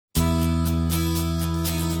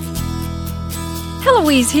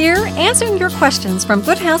Heloise here, answering your questions from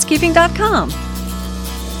GoodHousekeeping.com.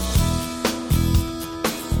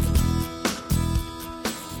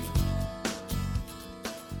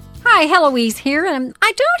 Hi, Heloise here, and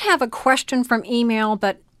I don't have a question from email,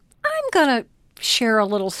 but I'm going to share a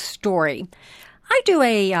little story. I do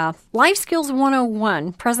a Life Skills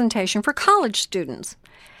 101 presentation for college students.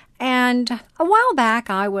 And a while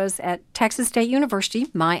back, I was at Texas State University,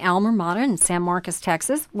 my alma mater in San Marcos,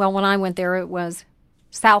 Texas. Well, when I went there, it was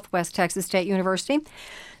Southwest Texas State University.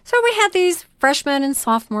 So we had these freshmen and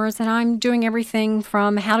sophomores, and I'm doing everything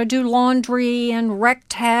from how to do laundry and rec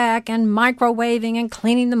tech and microwaving and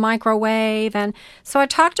cleaning the microwave. And so I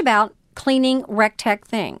talked about cleaning rec tech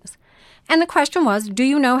things. And the question was, do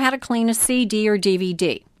you know how to clean a CD or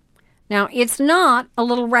DVD? Now, it's not a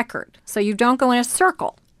little record, so you don't go in a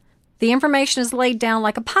circle. The information is laid down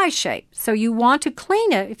like a pie shape. So you want to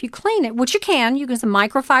clean it. If you clean it, which you can use a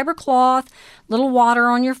microfiber cloth, little water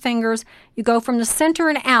on your fingers. You go from the center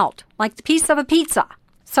and out, like the piece of a pizza.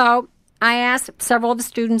 So I asked several of the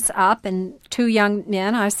students up and two young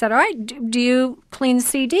men. I said, all right, do you clean the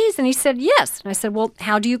CDs? And he said, yes. And I said, well,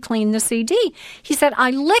 how do you clean the CD? He said, I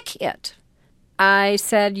lick it. I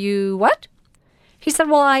said, you what? He said,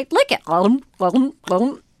 well, I lick it.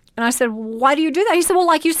 And I said, why do you do that? He said, well,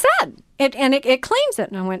 like you said, it cleans it.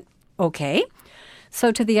 And I went, okay.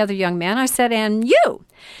 So to the other young man, I said, and you?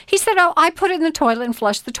 He said, oh, I put it in the toilet and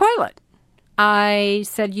flush the toilet. I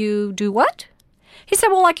said, you do what? He said,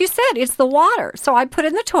 well, like you said, it's the water. So I put it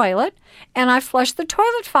in the toilet and I flush the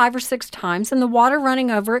toilet 5 or 6 times and the water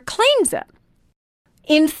running over it cleans it.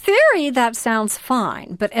 In theory, that sounds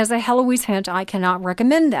fine, but as a Heloise hint, I cannot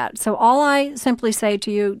recommend that. So all I simply say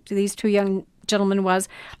to you, to these two young gentlemen, was,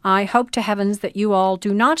 I hope to heavens that you all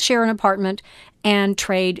do not share an apartment and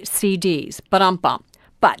trade CDs.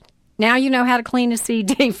 But now you know how to clean a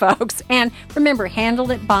CD, folks. And remember, handle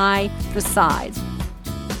it by the sides.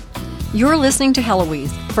 You're listening to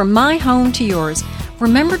Heloise. From my home to yours,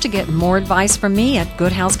 remember to get more advice from me at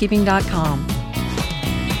GoodHousekeeping.com.